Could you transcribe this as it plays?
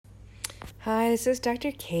Hi, this is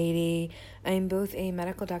Dr. Katie. I'm both a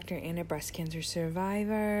medical doctor and a breast cancer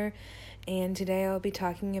survivor. And today I'll be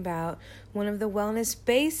talking about one of the wellness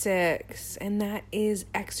basics, and that is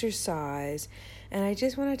exercise. And I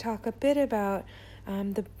just want to talk a bit about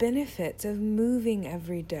the benefits of moving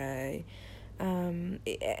every day.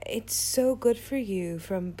 It's so good for you,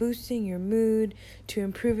 from boosting your mood to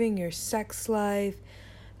improving your sex life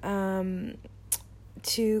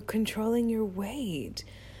to controlling your weight.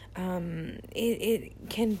 It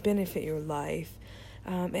can benefit your life.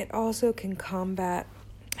 It also can combat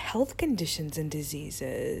health conditions and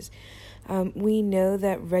diseases. We know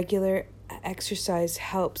that regular exercise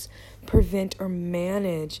helps prevent or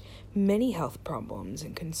manage many health problems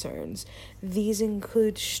and concerns. These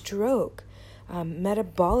include stroke,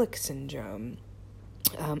 metabolic syndrome,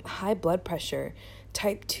 high blood pressure,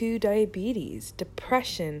 type 2 diabetes,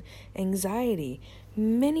 depression, anxiety,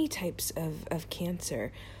 many types of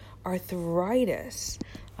cancer, arthritis,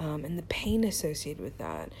 and the pain associated with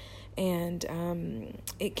that. And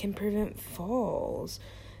it can prevent falls.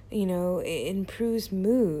 It improves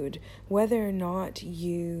mood, whether or not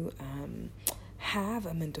you have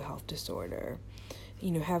a mental health disorder.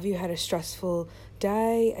 Have you had a stressful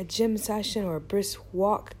day? A gym session or a brisk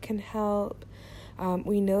walk can help.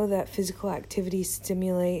 We know that physical activity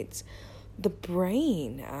stimulates the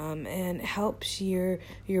brain and helps your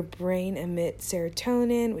brain emit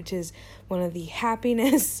serotonin, which is one of the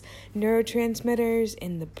happiness neurotransmitters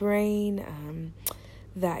in the brain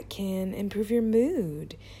that can improve your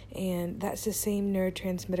mood. And that's the same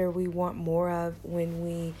neurotransmitter we want more of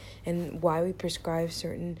and why we prescribe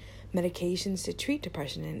certain medications to treat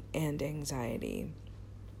depression and anxiety.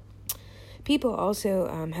 People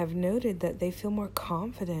also have noted that they feel more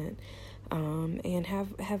confident and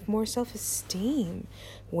have more self-esteem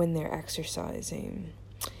when they're exercising.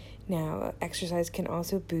 Now, exercise can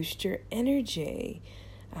also boost your energy,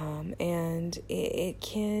 and it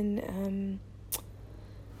can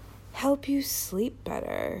help you sleep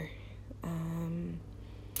better. And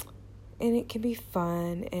it can be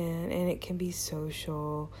fun, and it can be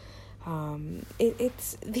social.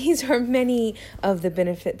 These are many of the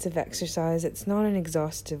benefits of exercise. It's not an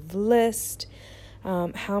exhaustive list.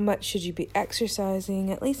 How much should you be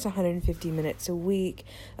exercising? At least 150 minutes a week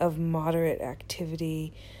of moderate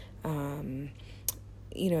activity. So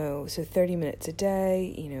 30 minutes a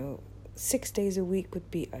day, 6 days a week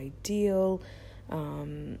would be ideal.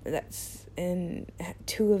 And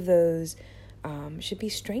 2 of those should be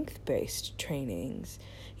strength-based trainings.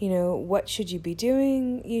 What should you be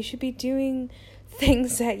doing? You should be doing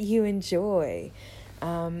things that you enjoy.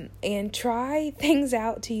 And try things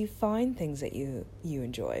out till you find things that you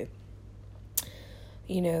enjoy.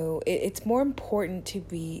 It's more important to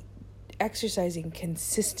be exercising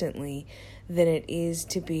consistently than it is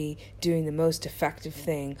to be doing the most effective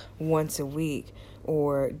thing once a week,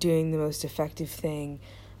 or doing the most effective thing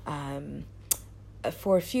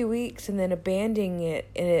for a few weeks and then abandoning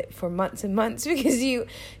it for months and months because you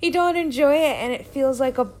don't enjoy it and it feels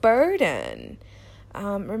like a burden.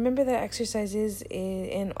 Remember that exercise is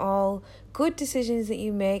in all good decisions that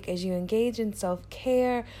you make as you engage in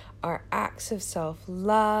self-care are acts of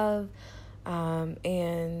self-love,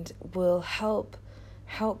 and will help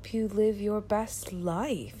you live your best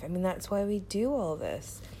life. That's why we do all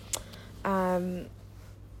this. I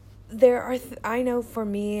know for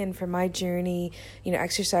me and for my journey,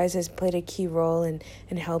 exercise has played a key role in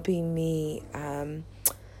helping me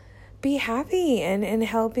be happy and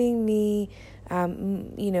helping me.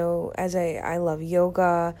 As I love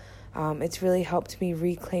yoga, it's really helped me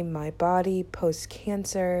reclaim my body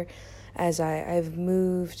post-cancer as I've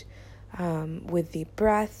moved with the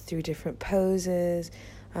breath through different poses.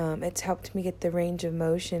 It's helped me get the range of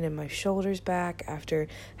motion in my shoulders back after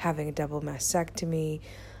having a double mastectomy.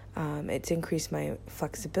 It's increased my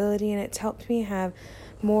flexibility, and it's helped me have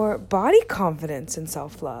more body confidence and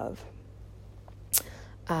self-love.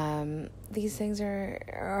 These things are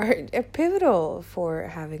pivotal for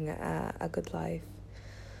having a good life.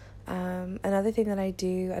 Another thing that I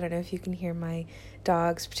do, I don't know if you can hear my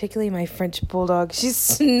dogs, particularly my French bulldog. She's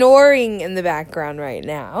snoring in the background right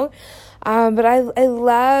now. But I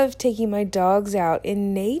love taking my dogs out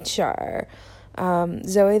in nature.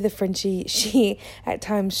 Zoe the Frenchie, she at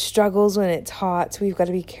times struggles when it's hot, so we've got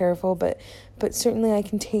to be careful, but certainly I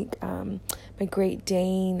can take my Great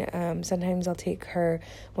Dane. Sometimes I'll take her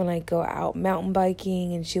when I go out mountain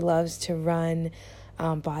biking, and she loves to run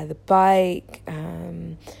by the bike,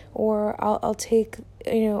 or I'll take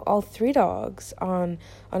all 3 dogs on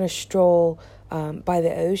a stroll by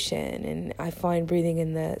the ocean, and I find breathing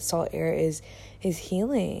in the salt air is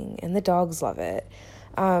healing, and the dogs love it.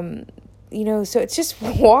 So it's just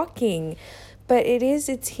walking, but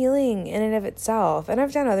it's healing in and of itself. And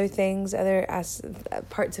I've done other things,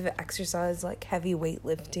 parts of exercise like heavy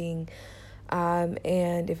weightlifting.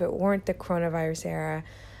 And if it weren't the coronavirus era,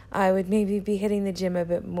 I would maybe be hitting the gym a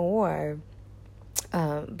bit more.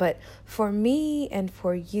 But for me and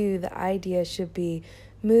for you, the idea should be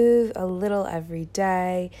move a little every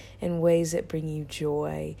day in ways that bring you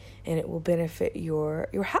joy, and it will benefit your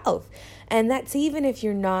health. And that's even if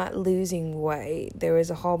you're not losing weight. There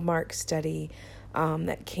was a Hallmark study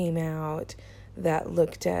that came out that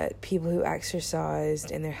looked at people who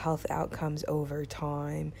exercised and their health outcomes over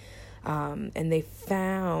time. And they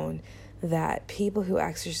found that people who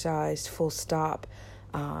exercised full stop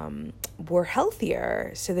were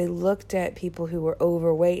healthier. So they looked at people who were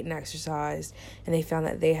overweight and exercised, and they found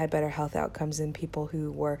that they had better health outcomes than people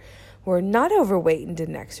who were not overweight and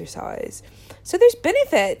didn't exercise. So there's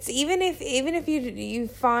benefits, even if you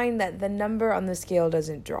find that the number on the scale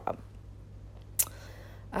doesn't drop.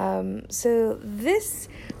 So this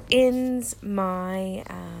ends my,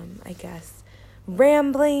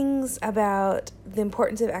 ramblings about the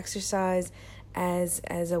importance of exercise as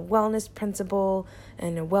a wellness principle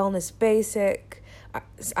and a wellness basic.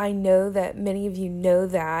 I know that many of you know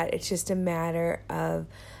that. It's just a matter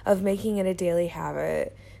of making it a daily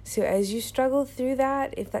habit. So as you struggle through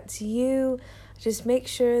that, if that's you, just make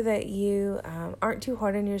sure that you aren't too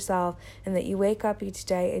hard on yourself, and that you wake up each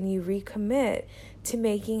day and you recommit to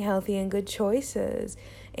making healthy and good choices,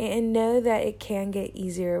 and know that it can get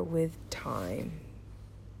easier with time.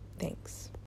 Thanks.